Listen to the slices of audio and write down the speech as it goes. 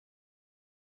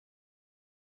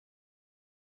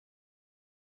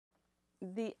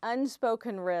The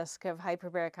unspoken risk of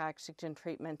hyperbaric oxygen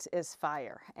treatments is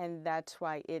fire, and that's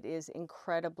why it is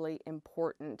incredibly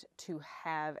important to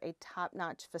have a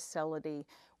top-notch facility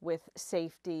with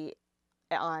safety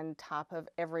on top of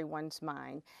everyone's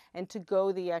mind, and to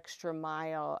go the extra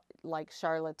mile like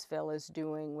Charlottesville is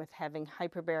doing with having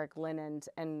hyperbaric linens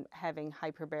and having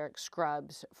hyperbaric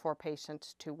scrubs for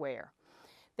patients to wear.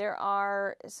 There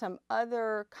are some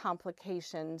other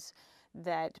complications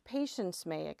that patients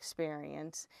may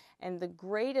experience, and the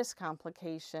greatest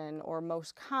complication, or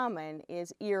most common,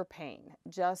 is ear pain.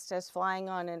 Just as flying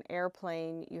on an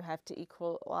airplane, you have to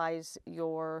equalize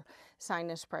your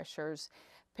sinus pressures.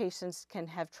 Patients can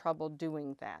have trouble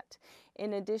doing that.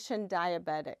 In addition,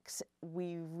 diabetics,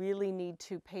 we really need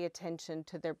to pay attention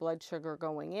to their blood sugar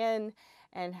going in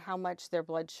and how much their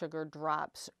blood sugar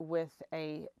drops with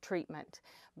a treatment.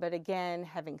 But again,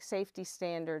 having safety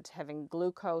standards, having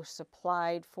glucose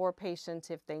supplied for patients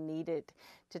if they need it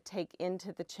to take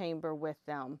into the chamber with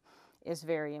them is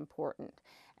very important.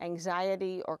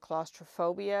 Anxiety or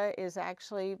claustrophobia is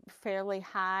actually fairly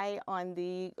high on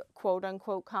the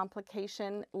quote-unquote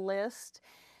complication list.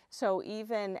 So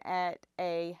even at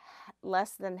a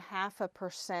less than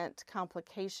 0.5%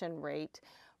 complication rate,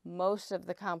 most of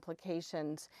the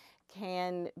complications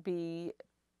can be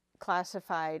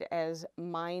classified as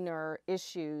minor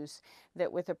issues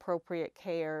that with appropriate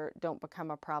care don't become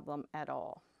a problem at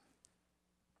all.